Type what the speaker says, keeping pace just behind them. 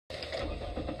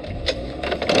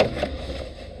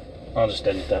I'll just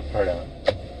edit that part out.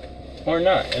 Or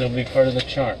not, it'll be part of the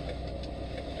charm.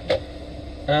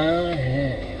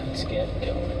 Alright, let's get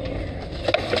going here.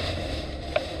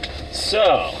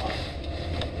 So,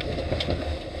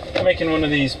 I'm making one of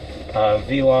these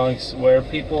vlogs where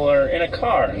people are in a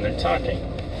car and they're talking.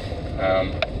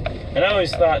 And I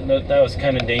always thought that that was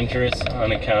kind of dangerous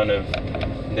on account of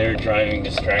they're driving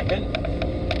distracted.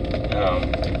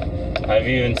 I've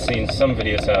even seen some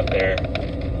videos out there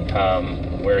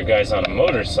where a guy's on a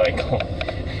motorcycle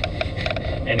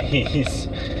and he's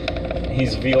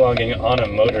vlogging on a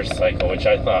motorcycle, which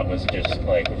I thought was just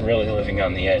like really living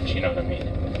on the edge, you know what I mean?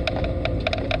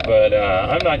 But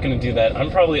I'm not going to do that. I'm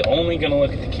probably only going to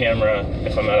look at the camera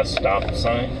if I'm at a stop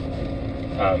sign,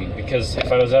 because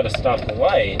if I was at a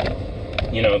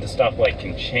stoplight, you know, the stoplight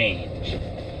can change,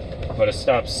 but a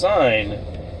stop sign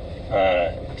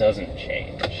doesn't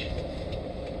change.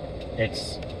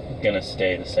 It's gonna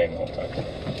stay the same the whole time.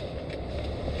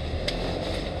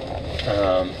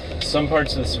 Some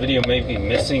parts of this video may be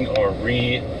missing or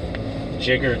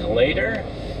rejiggered later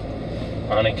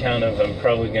on account of I'm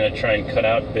probably gonna try and cut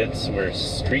out bits where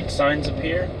street signs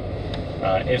appear,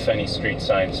 if any street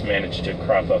signs manage to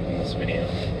crop up in this video.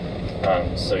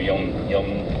 So you'll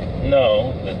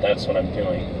know that that's what I'm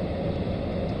doing.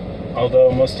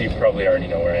 Although most of you probably already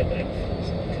know where I live,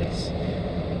 because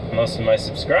most of my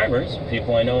subscribers are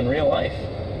people I know in real life.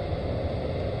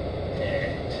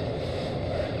 And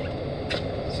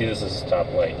see, this is a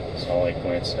stoplight, so I'll like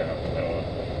glance down. I don't know.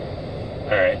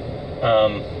 Alright.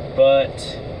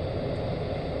 But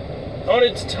I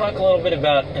wanted to talk a little bit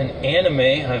about an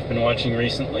anime I've been watching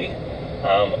recently.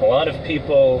 A lot of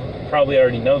people probably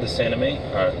already know this anime.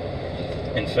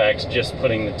 In fact, just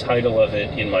putting the title of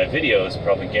it in my video is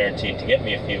probably guaranteed to get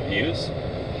me a few views.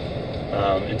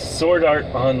 It's Sword Art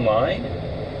Online,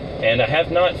 and I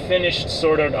have not finished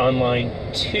Sword Art Online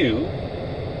 2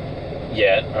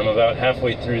 yet. I'm about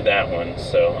halfway through that one,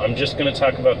 so I'm just going to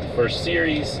talk about the first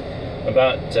series,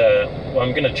 about, well,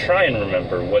 I'm going to try and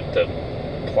remember what the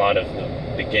plot of the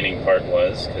beginning part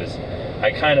was, because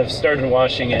I kind of started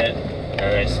watching it, and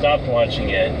I stopped watching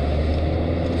it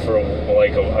for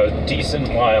like a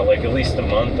decent while, like at least a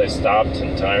month. I stopped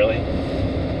entirely.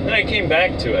 Then I came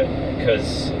back to it,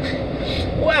 because,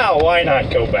 well, why not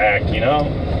go back, you know?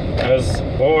 I was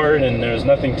bored and there was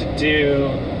nothing to do.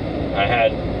 I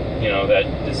had, you know, that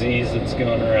disease that's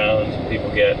going around people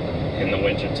get in the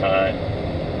wintertime,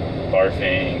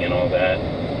 barfing and all that.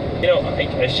 You know,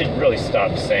 I should really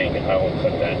stop saying I will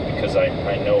put that, because I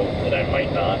know that I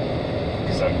might not,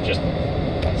 because I'm just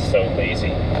so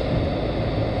lazy.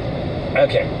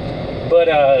 Okay, but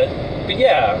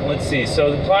yeah, let's see.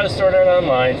 So the plot of Sword Art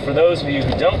Online, for those of you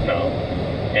who don't know,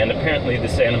 and apparently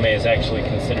this anime is actually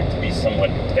considered to be somewhat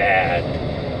bad,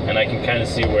 and I can kind of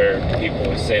see where people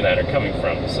who say that are coming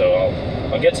from, so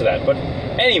I'll get to that. But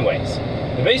anyways,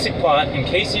 the basic plot, in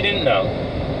case you didn't know,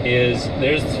 is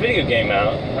there's this video game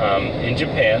out in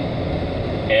Japan,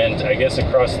 and I guess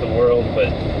across the world, but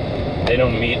they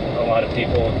don't meet a lot of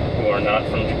people who are not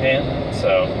from Japan,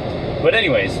 so... But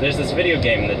anyways, there's this video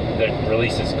game that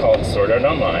releases called Sword Art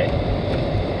Online,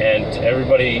 and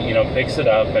everybody, you know, picks it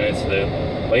up, and it's the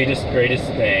latest, greatest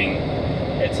thing.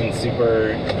 It's in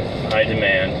super high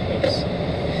demand. Oops.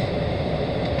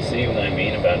 See what I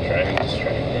mean about driving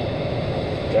distracted?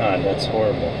 God, that's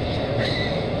horrible.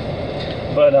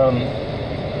 But,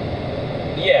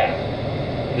 yeah.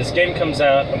 This game comes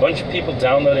out, a bunch of people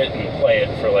download it and play it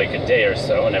for like a day or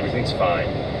so, and everything's fine.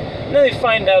 And then they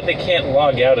find out they can't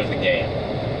log out of the game.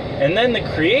 And then the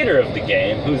creator of the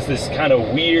game, who's this kind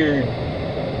of weird,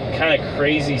 kind of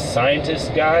crazy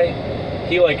scientist guy,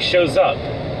 he like shows up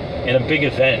in a big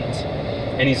event.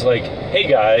 And he's like, hey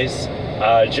guys,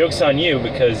 joke's on you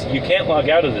because you can't log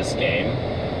out of this game.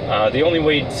 The only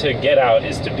way to get out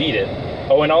is to beat it.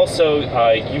 Oh, and also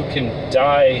you can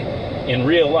die in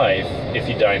real life if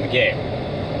you die in the game.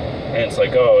 And it's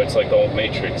like, oh, it's like the old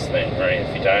Matrix thing, right?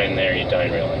 If you die in there, you die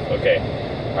in real life. Okay.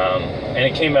 And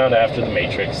it came out after the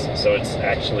Matrix, so it's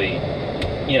actually,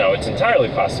 you know, it's entirely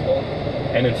possible.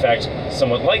 And in fact,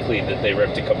 somewhat likely that they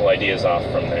ripped a couple ideas off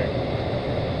from there.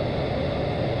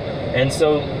 And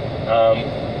so,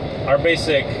 our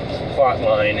basic plot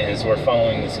line is we're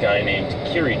following this guy named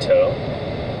Kirito,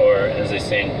 or as they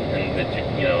say in the,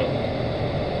 you know,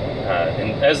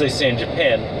 and as they say in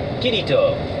Japan,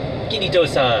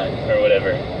 Kirito-san, or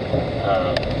whatever.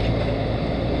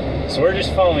 So we're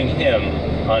just following him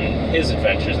on his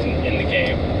adventures in the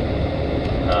game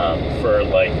for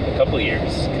like a couple of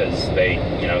years, because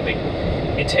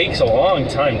it takes a long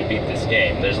time to beat this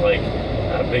game. There's like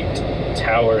a big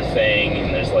tower thing,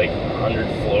 and there's like 100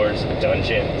 floors of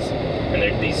dungeons, and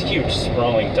they're these huge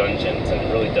sprawling dungeons, and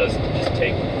it really does just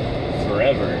take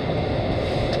forever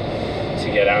to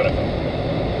get out of them.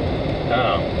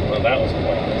 Oh, well, that was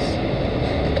pointless.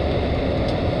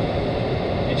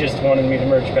 It just wanted me to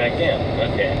merge back in.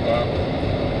 Okay, well,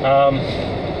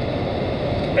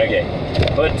 okay,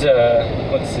 but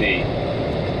let's see.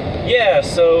 Yeah,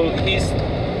 so he's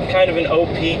kind of an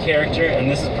OP character, and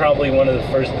this is probably one of the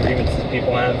first grievances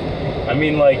people have. I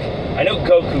mean, like, I know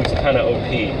Goku's kind of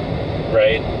OP,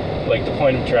 right? Like, the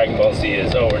point of Dragon Ball Z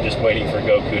is, oh, we're just waiting for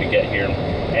Goku to get here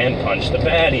and punch the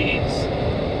baddies.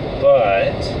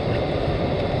 But,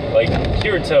 like,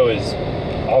 Kirito is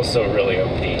also really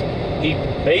OP. He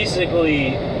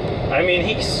basically, I mean,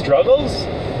 he struggles,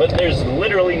 but there's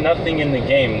literally nothing in the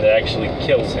game that actually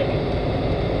kills him.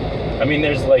 I mean,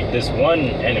 there's, like, this one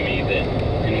enemy that,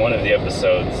 in one of the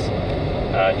episodes,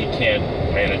 he can't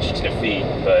manage to defeat,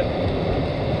 but,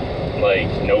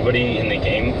 like, nobody in the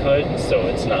game could, so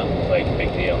it's not, like, a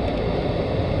big deal.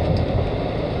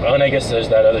 Oh, and I guess there's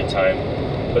that other time.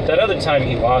 But that other time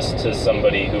he lost to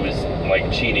somebody who was,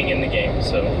 like, cheating in the game,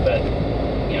 so that,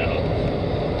 you know,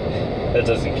 that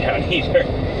doesn't count either.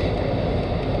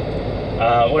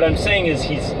 What I'm saying is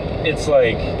it's,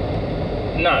 like,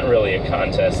 not really a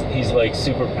contest. He's, like,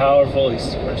 super powerful, he's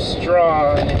super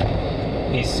strong,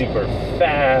 he's super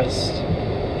fast,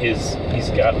 he's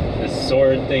got this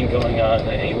sword thing going on,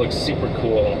 and he looks super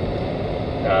cool.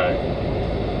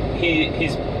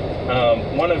 He's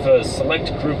one of a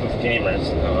select group of gamers.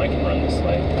 Oh, I can run this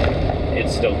light.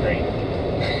 It's still green.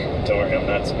 Don't worry, I'm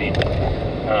not speeding.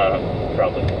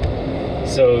 Probably.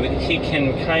 So he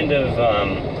can kind of,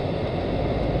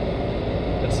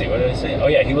 let's see, what did I say? Oh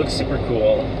yeah, he looks super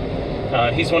cool.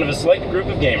 He's one of a select group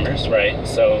of gamers, right?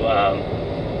 So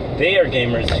they are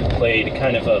gamers who played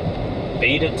kind of a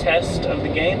beta test of the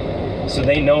game, so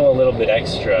they know a little bit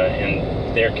extra, and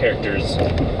their characters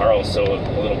are also a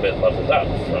little bit leveled up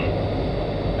from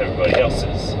everybody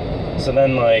else's. So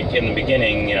then, like, in the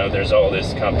beginning, you know, there's all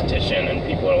this competition, and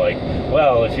people are like,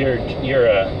 well, if you're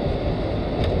a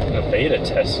beta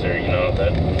tester, you know,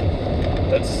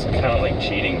 that's kind of like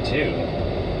cheating too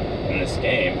in this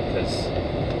game, because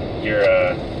you're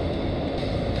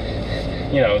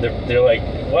you know, they're like,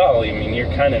 well, I mean, you're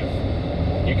kind of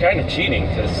cheating,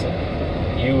 because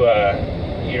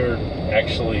you're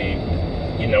actually,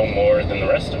 you know, more than the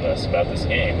rest of us about this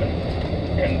game,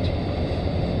 and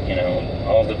you know,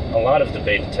 a lot of the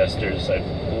beta testers, I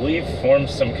believe, form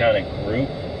some kind of group,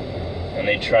 and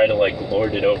they try to, like,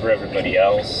 lord it over everybody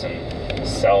else and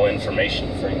sell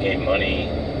information for in-game money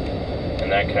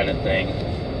and that kind of thing.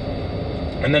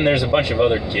 And then there's a bunch of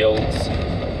other guilds,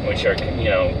 which are, you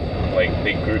know, like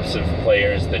big groups of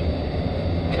players that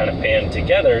kind of band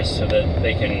together so that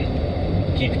they can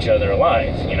keep each other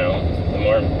alive. You know, the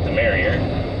more the merrier.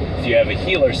 If you have a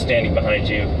healer standing behind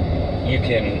you, you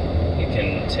can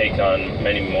take on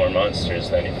many more monsters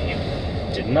than if you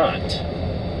did not.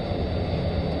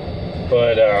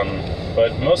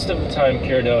 But most of the time,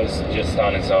 Kirito's just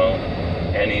on his own,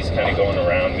 and he's kind of going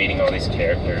around meeting all these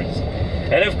characters.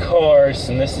 And of course,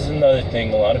 and this is another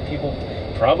thing a lot of people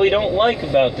probably don't like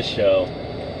about the show,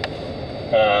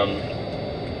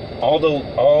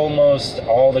 almost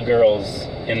all the girls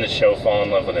in the show fall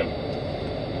in love with him.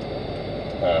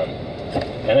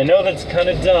 And I know that's kind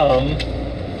of dumb,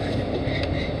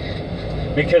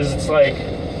 because it's like,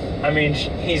 I mean,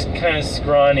 he's kind of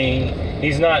scrawny,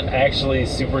 he's not actually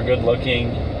super good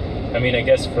looking. I mean, I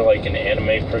guess for, like, an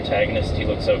anime protagonist, he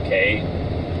looks okay.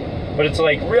 But it's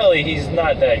like, really, he's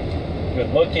not that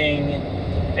good looking.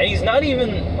 And he's not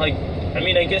even, like, I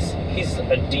mean, I guess he's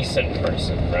a decent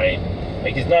person, right?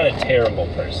 Like, he's not a terrible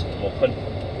person. We'll put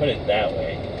it that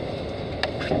way.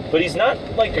 But he's not,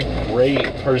 like, a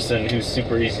great person who's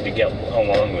super easy to get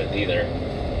along with either.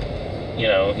 You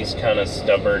know, he's kind of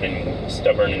stubborn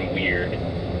and weird.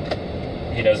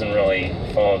 He doesn't really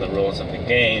follow the rules of the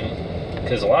game,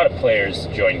 because a lot of players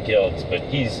join guilds, but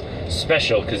he's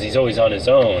special because he's always on his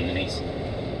own, and he's,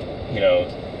 you know,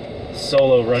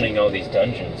 solo running all these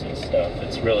dungeons and stuff.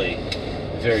 It's really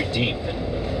very deep,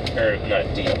 or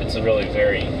not deep, it's really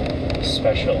very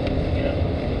special, you know.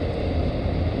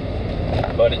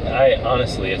 But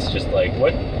honestly, it's just like,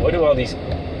 what do all these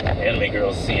anime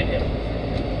girls see in him?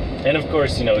 And of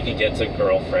course, you know, he gets a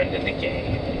girlfriend in the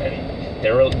game, and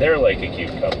they're like a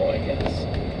cute couple, I guess.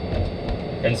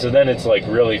 And so then it's, like,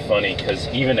 really funny, because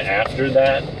even after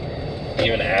that,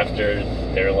 even after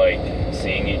they're, like,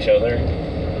 seeing each other,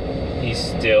 he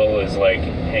still is, like,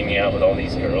 hanging out with all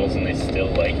these girls, and they still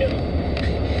like him.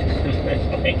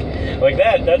 like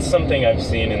that's something I've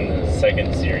seen in the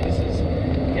second series, is,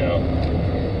 you know,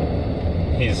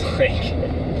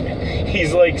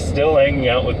 he's like still hanging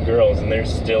out with girls, and they're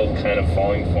still kind of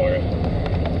falling for him.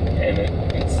 And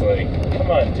it's like,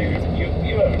 come on, dude,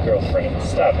 you have a girlfriend.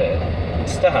 Stop it.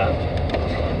 Stop.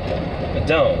 But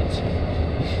don't.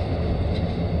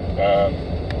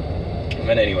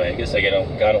 But anyway, I guess I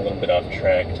got a little bit off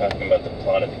track talking about the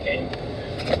plot of the game.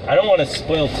 I don't want to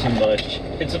spoil too much.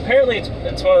 It's one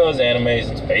of those animes.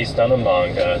 It's based on a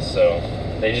manga, so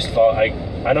they just follow.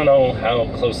 I don't know how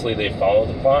closely they follow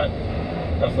the plot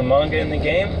of the manga in the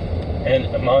game and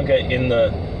a manga in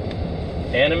the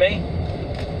anime,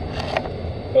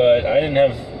 but I didn't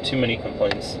have too many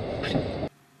complaints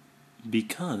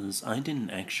because I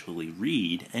didn't actually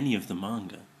read any of the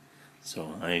manga,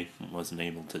 so I wasn't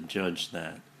able to judge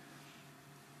that.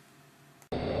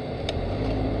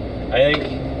 I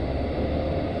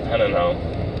don't know.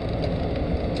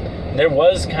 There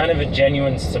was kind of a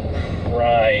genuine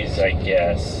surprise, I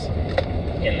guess,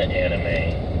 in the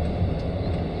anime.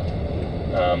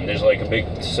 There's like a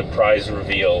big surprise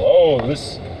reveal. Oh,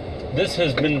 this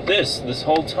has been this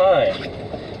whole time.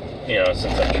 You know,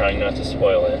 since I'm trying not to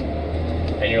spoil it.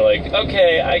 And you're like,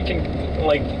 okay, I can,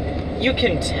 like, you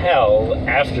can tell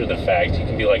after the fact. You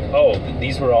can be like, oh,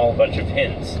 these were all a bunch of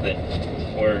hints that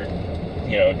were,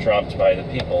 you know, dropped by the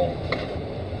people.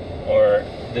 Or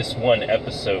this one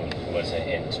episode was a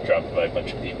hint dropped by a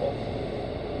bunch of people,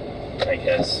 I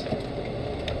guess.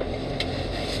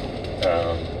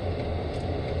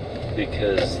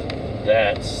 Because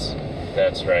that's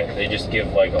right. They just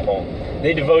give like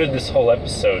they devoted this whole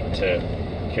episode to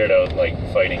Kirito like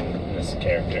fighting this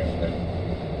character, and then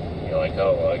you're like,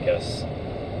 oh, well, I guess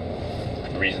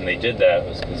the reason they did that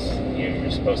was because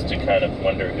you're supposed to kind of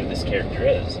wonder who this character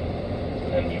is,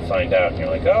 and then you find out, and you're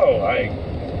like, oh, I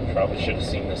probably should have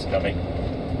seen this coming.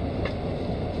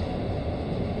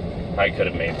 I could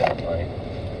have made that line.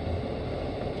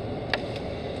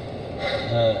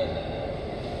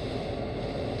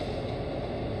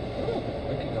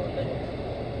 We could go in there.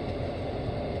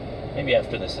 Maybe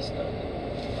after this is done.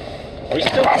 Are we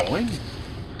still going?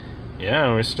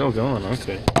 Yeah, we're still going,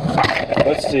 okay.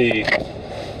 Let's see.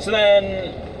 So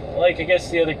then, like, I guess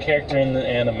the other character in the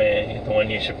anime, the one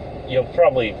you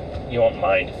won't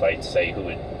mind if I say who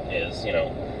it is, you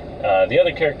know. The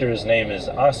other character's name is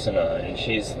Asuna, and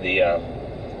she's the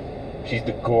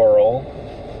girl.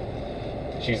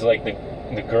 She's like the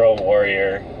girl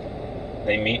warrior.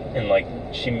 They meet in like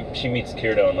she meets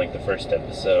Kirito in like the first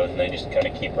episode, and they just kind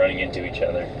of keep running into each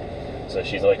other. So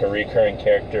she's like a recurring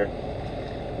character.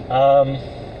 I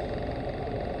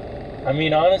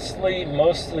mean, honestly,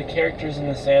 most of the characters in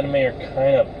this anime are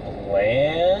kind of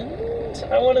bland,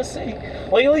 I want to say.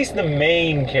 Like, at least the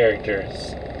main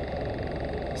characters.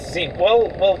 See,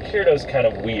 well, Kirito's kind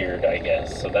of weird, I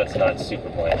guess, so that's not super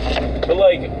bland. But,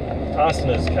 like,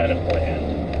 Asuna's kind of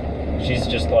bland. She's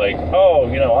just like, oh,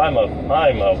 you know, I'm a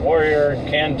warrior,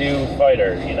 can-do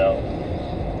fighter, you know.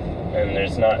 And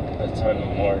there's not a ton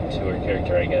more to her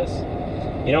character, I guess.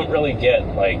 You don't really get,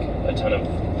 like, a ton of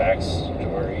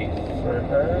backstory for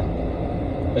her.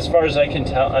 As far as I can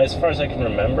tell, as far as I can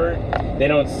remember, they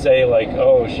don't say, like,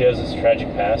 oh, she has this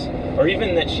tragic past. Or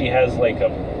even that she has, like, a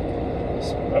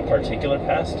particular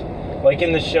past. Like,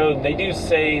 in the show, they do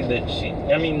say that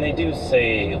they do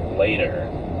say later,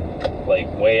 like,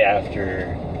 way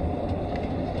after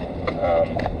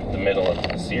the middle of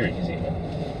the series, even.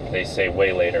 They say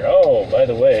way later, oh, by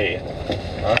the way,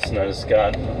 Asuna's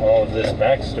got all of this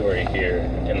backstory here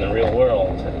in the real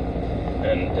world,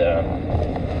 and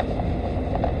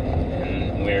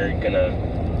we're gonna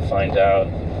find out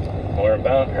more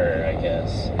about her, I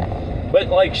guess. But,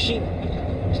 like, she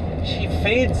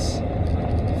fades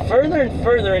further and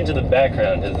further into the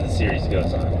background as the series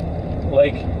goes on.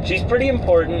 Like, she's pretty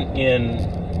important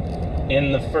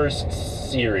in the first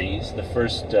series, the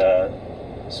first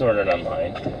Sword Art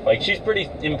Online. Like, she's pretty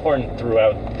important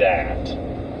throughout that.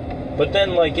 But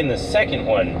then, like, in the second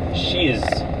one, she is,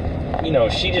 you know,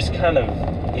 she just kind of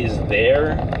is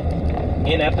there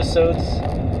in episodes.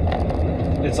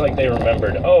 It's like they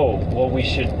remembered, oh, well, we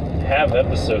should have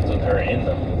episodes with her in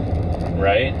them,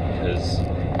 right? Because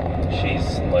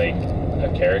she's, like, a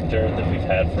character that we've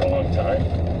had for a long time.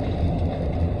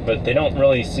 But they don't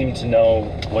really seem to know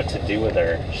what to do with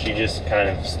her. She just kind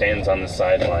of stands on the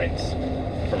sidelines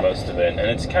for most of it. And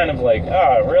it's kind of like,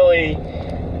 really?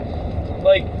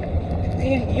 Like,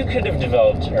 you could have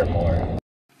developed her more.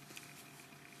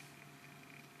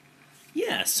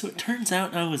 Yeah, so it turns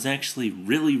out I was actually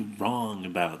really wrong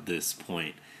about this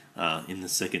point in the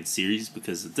second series,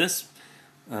 because at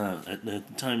the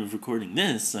time of recording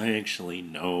this, I actually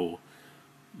know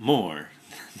more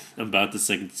about the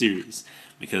second series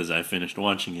because I finished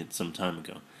watching it some time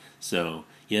ago. So,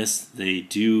 yes, they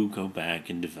do go back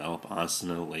and develop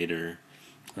Asuna later.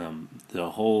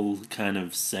 The whole kind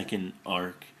of second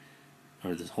arc,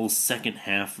 or the whole second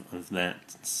half of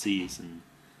that season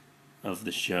of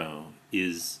the show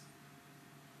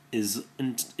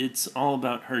and it's all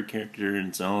about her character, and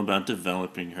it's all about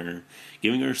developing her,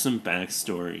 giving her some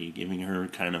backstory, giving her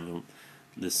kind of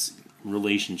this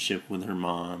relationship with her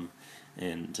mom,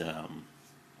 and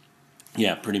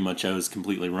yeah, pretty much I was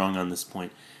completely wrong on this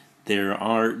point.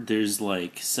 There's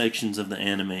like sections of the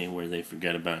anime where they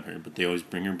forget about her, but they always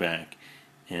bring her back,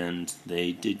 and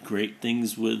they did great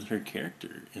things with her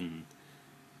character in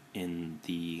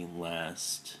the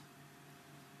last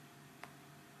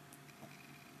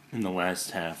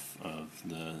half of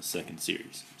the second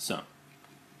series. So,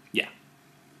 yeah.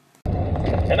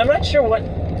 And I'm not sure what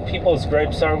people's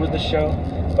gripes are with the show,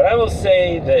 but I will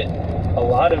say that a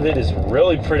lot of it is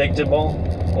really predictable.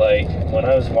 Like, when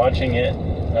I was watching it,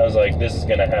 I was like, this is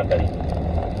gonna happen.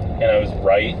 And I was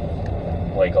right,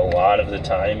 like, a lot of the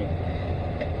time.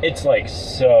 It's, like,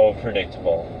 so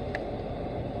predictable.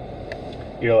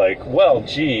 You're like, well,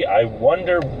 gee, I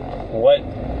wonder what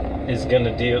is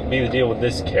gonna be the deal with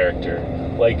this character.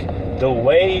 Like, the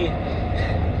way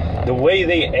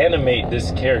they animate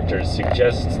this character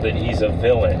suggests that he's a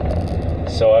villain.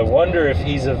 So I wonder if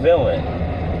he's a villain.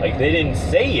 Like, they didn't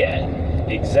say yet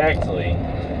exactly.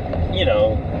 You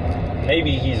know,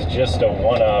 maybe he's just a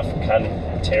one-off kind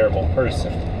of terrible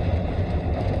person.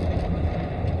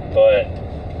 But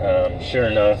sure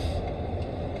enough,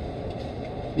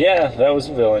 yeah, that was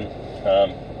a villain.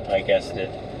 I guessed it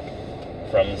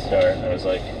from the start. I was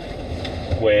like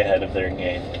way ahead of their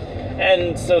game.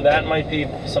 And so that might be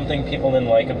something people didn't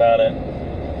like about it.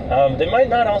 They might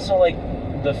not also like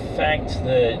the fact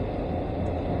that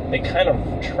they kind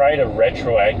of try to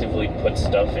retroactively put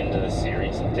stuff into the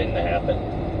series that didn't happen.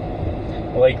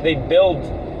 Like, they build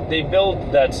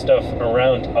that stuff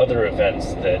around other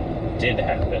events that did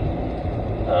happen.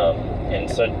 And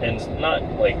it's not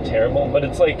like terrible, but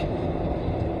it's like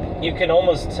you can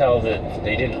almost tell that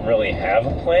they didn't really have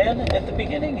a plan at the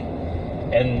beginning,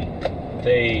 and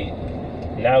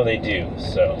now they do.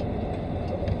 So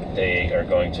they are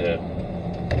going to,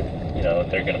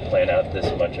 they're going to plan out this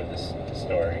much of this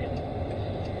story.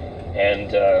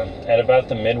 And at about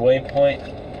the midway point,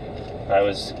 I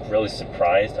was really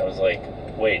surprised. I was like,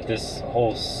 wait, this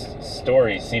whole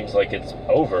story seems like it's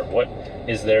over. What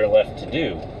is there left to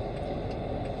do?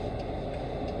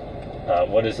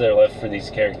 What is there left for these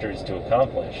characters to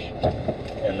accomplish?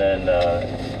 And then,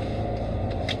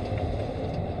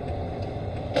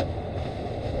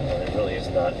 it really is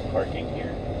not parking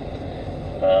here.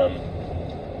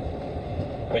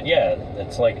 But yeah,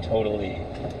 it's like totally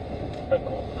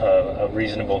a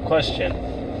reasonable question.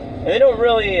 And they don't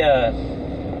really,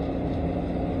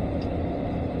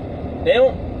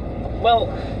 well,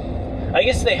 I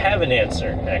guess they have an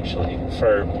answer, actually,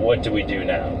 for what do we do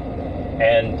now.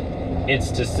 And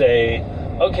it's to say,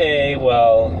 okay,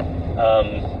 well,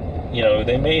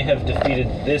 they may have defeated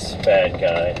this bad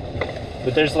guy,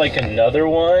 but there's like another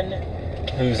one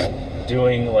who's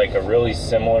doing like a really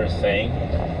similar thing,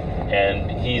 and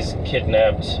he's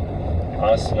kidnapped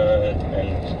Asuna,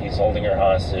 and he's holding her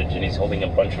hostage, and he's holding a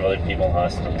bunch of other people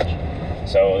hostage.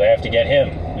 So they have to get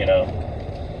him,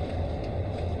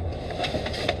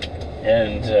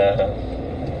 And,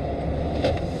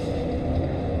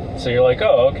 so you're like,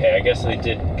 oh, okay, I guess they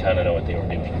did kind of know what they were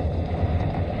doing.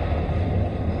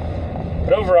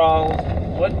 But overall,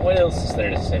 what else is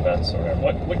there to say about Sword Art?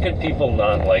 What could people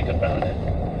not like about it?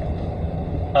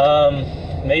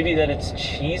 Maybe that it's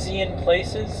cheesy in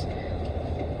places.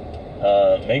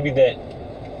 Maybe that,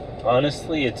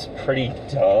 honestly, it's pretty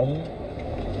dumb.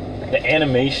 The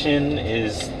animation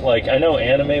is, like, I know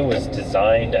anime was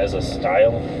designed as a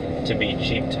style to be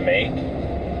cheap to make,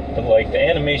 but, like, the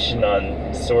animation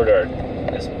on Sword Art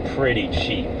is pretty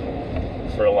cheap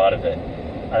for a lot of it.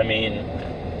 I mean,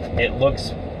 it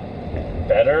looks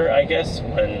better, I guess,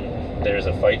 when there's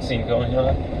a fight scene going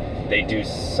on. They do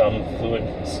some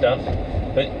fluid stuff,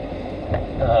 but,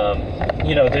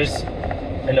 there's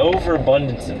an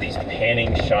overabundance of these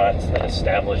panning shots that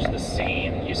establish the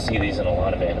scene. You see these in a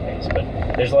lot of animes, but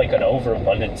there's like an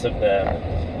overabundance of them,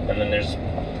 and then there's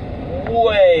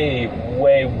way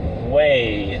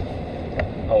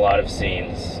a lot of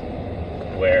scenes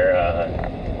where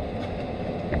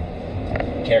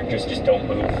characters just don't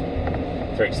move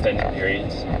for extended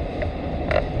periods.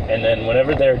 And then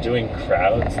whenever they're doing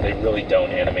crowds, they really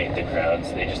don't animate the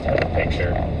crowds. They just have a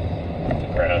picture. the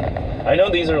ground. I know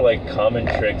these are like common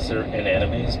tricks in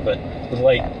animes, but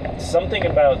like something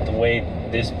about the way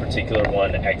this particular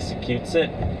one executes it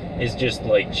is just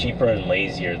like cheaper and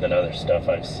lazier than other stuff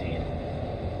I've seen.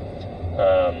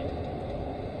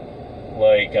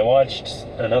 Like I watched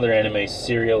another anime,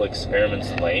 Serial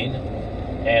Experiments Lane,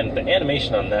 and the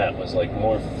animation on that was like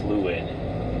more fluid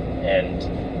and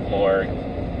more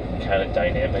kind of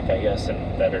dynamic, I guess,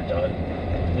 and better done.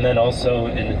 And then also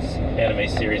in this anime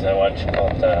series I watched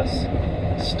called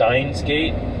Steins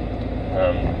Gate,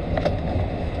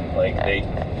 like they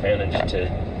managed to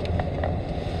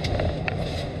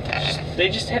they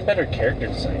just had better character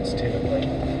designs too.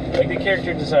 Like the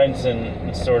character designs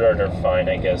in Sword Art are fine,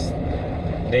 I guess.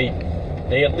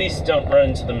 They at least don't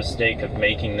run into the mistake of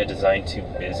making the design too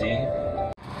busy.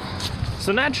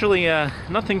 So naturally,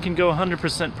 nothing can go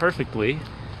 100% perfectly,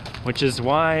 which is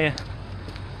why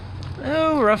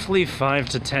roughly 5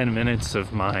 to 10 minutes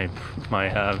of my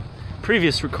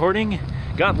previous recording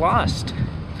got lost.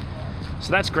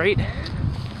 So that's great.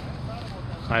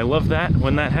 I love that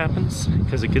when that happens,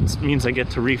 because it means I get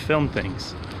to refilm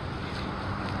things.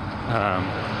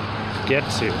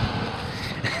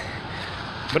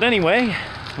 But anyway,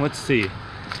 let's see.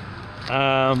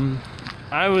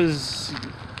 I was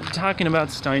talking about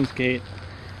Steins Gate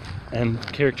and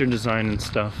character design and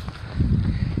stuff.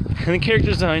 And the character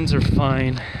designs are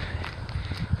fine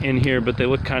in here, but they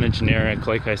look kind of generic.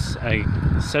 Like I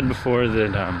said before,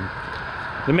 that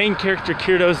the main character,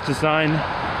 Kirito's design,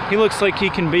 he looks like he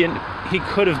could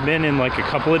have been in like a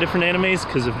couple of different animes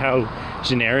because of how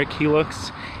generic he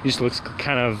looks. He just looks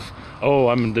kind of, oh,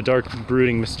 I'm the dark,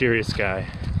 brooding, mysterious guy,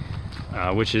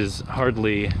 which is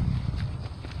hardly,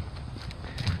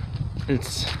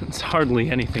 it's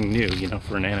hardly anything new, you know,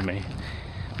 for an anime.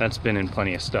 That's been in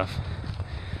plenty of stuff.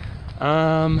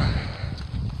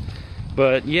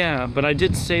 But yeah, but I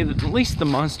did say that at least the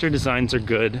monster designs are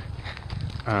good.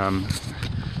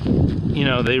 You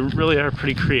know, they really are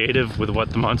pretty creative with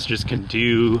what the monsters can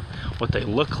do, what they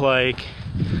look like.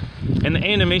 And the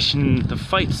animation, the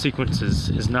fight sequences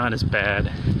is not as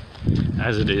bad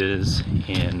as it is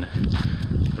in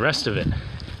the rest of it.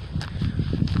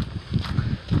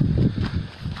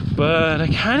 But I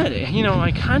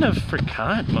kind of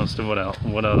forgot most of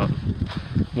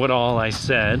what all I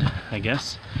said, I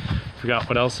guess. Forgot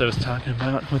what else I was talking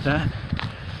about with that.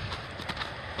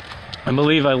 I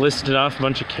believe I listed off a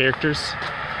bunch of characters.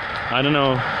 I don't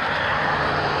know.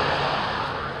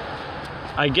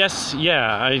 I guess,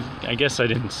 yeah, I guess I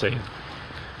didn't say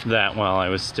that while I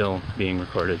was still being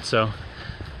recorded. So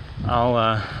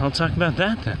I'll talk about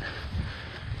that then.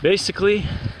 Basically,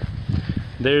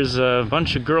 there's a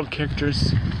bunch of girl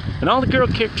characters, and all the girl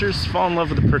characters fall in love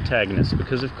with the protagonist,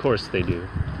 because of course they do.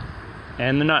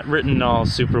 And they're not written all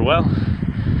super well.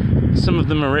 Some of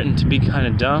them are written to be kind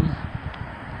of dumb.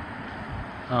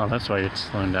 Oh, that's why you're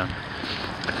slowing down.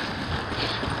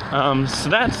 So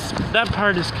that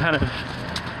part is kind of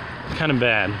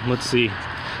bad. Let's see.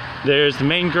 There's the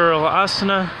main girl,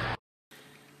 Asuna.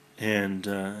 And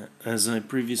as I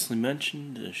previously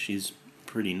mentioned, she's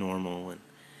pretty normal and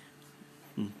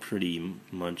pretty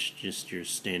much just your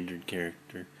standard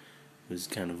character who's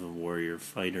kind of a warrior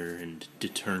fighter and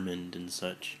determined and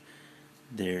such.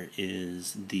 There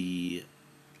is the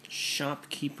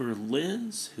shopkeeper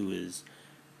Liz, who is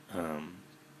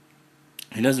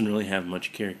who doesn't really have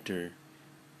much character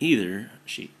either.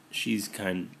 She's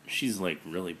like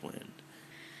really bland.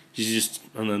 She's just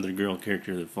another girl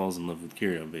character that falls in love with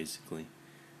Kirito, basically.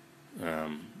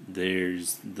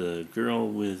 There's the girl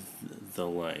with the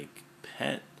like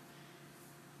pet,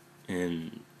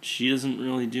 and she doesn't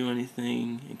really do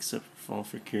anything except fall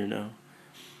for Kirito.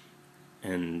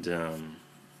 And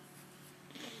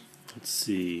let's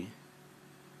see.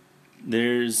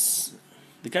 There's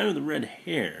the guy with the red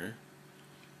hair,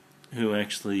 who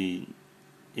actually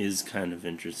is kind of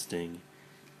interesting.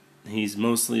 He's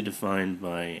mostly defined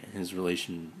by his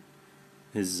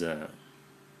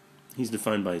he's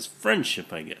defined by his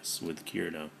friendship, I guess, with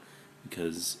Kirito,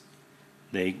 because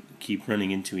they keep running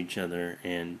into each other,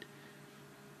 and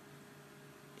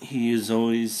he is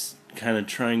always kind of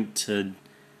trying to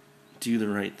do the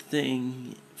right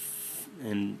thing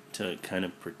and to kind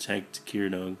of protect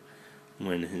Kirito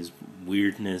when his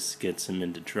weirdness gets him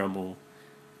into trouble,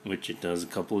 which it does a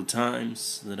couple of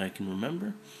times that I can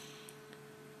remember.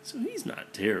 So he's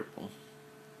not terrible.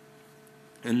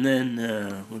 And then,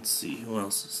 let's see, who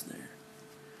else is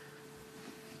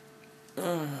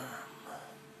there?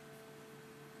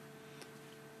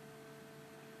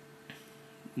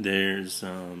 There's,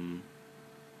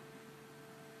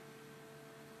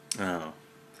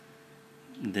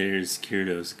 there's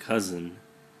Kirito's cousin,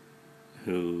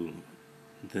 who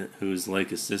who's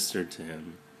like a sister to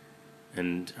him,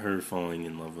 and her falling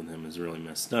in love with him is really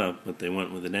messed up, but they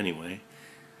went with it anyway.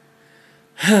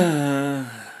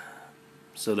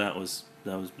 So that was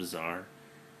bizarre.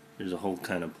 There's a whole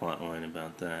kind of plot line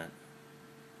about that.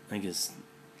 I guess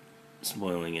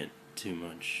spoiling it too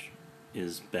much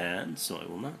is bad, so I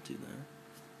will not do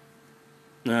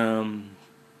that.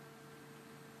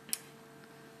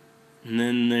 And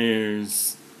then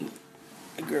there's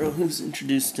a girl who's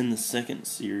introduced in the second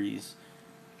series,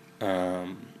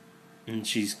 and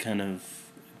she's kind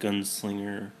of a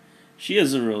gunslinger. She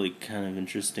has a really kind of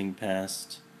interesting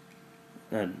past,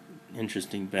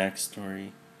 interesting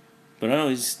backstory, but I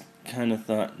always kind of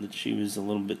thought that she was a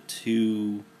little bit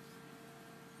too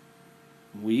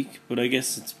weak, but I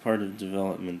guess it's part of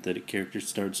development that a character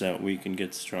starts out weak and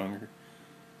gets stronger.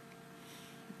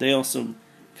 They also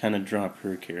kind of drop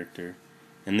her character,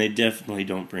 and they definitely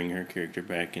don't bring her character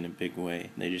back in a big way.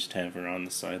 They just have her on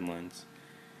the sidelines.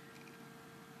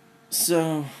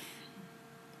 So,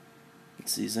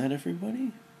 let's see, is that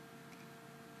everybody?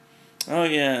 Oh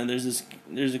yeah, there's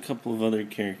a couple of other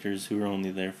characters who are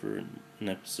only there for an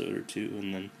episode or two,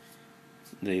 and then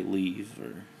they leave,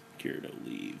 or Gyardo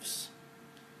leaves.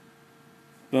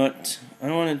 But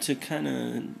I wanted to kind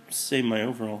of say my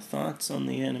overall thoughts on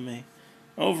the anime.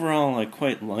 Overall, I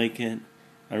quite like it.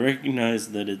 I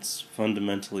recognize that it's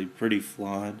fundamentally pretty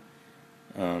flawed,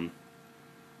 but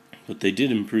they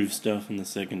did improve stuff in the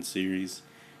second series,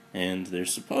 and they're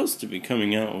supposed to be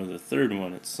coming out with a third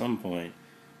one at some point,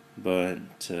 but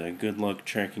good luck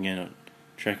tracking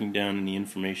down any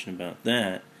information about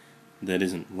that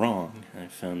isn't wrong. I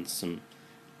found some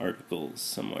articles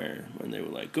somewhere when they were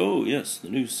like, oh yes, the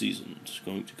new season is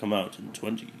going to come out in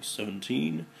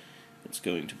 2017, it's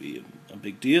going to be a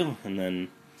big deal, and then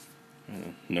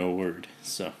no word.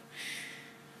 So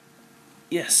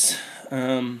yes,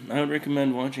 I would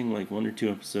recommend watching like 1 or 2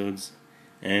 episodes,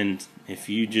 and if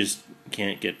you just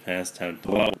can't get past how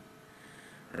dumb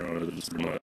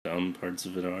parts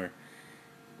of it are,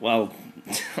 well,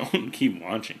 don't keep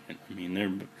watching it. I mean, there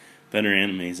are better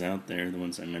animes out there, the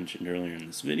ones I mentioned earlier in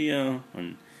this video,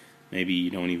 and maybe you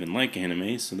don't even like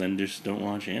anime, so then just don't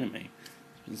watch anime.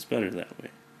 It's better that way.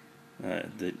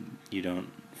 That you don't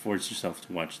force yourself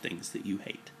to watch things that you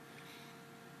hate.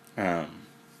 But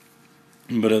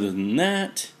other than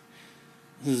that,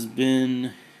 this has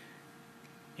been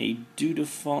a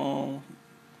dutiful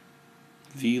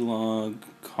vlog,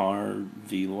 car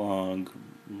vlog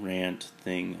rant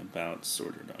thing about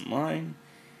Sword Art Online,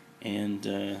 and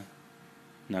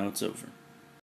now it's over.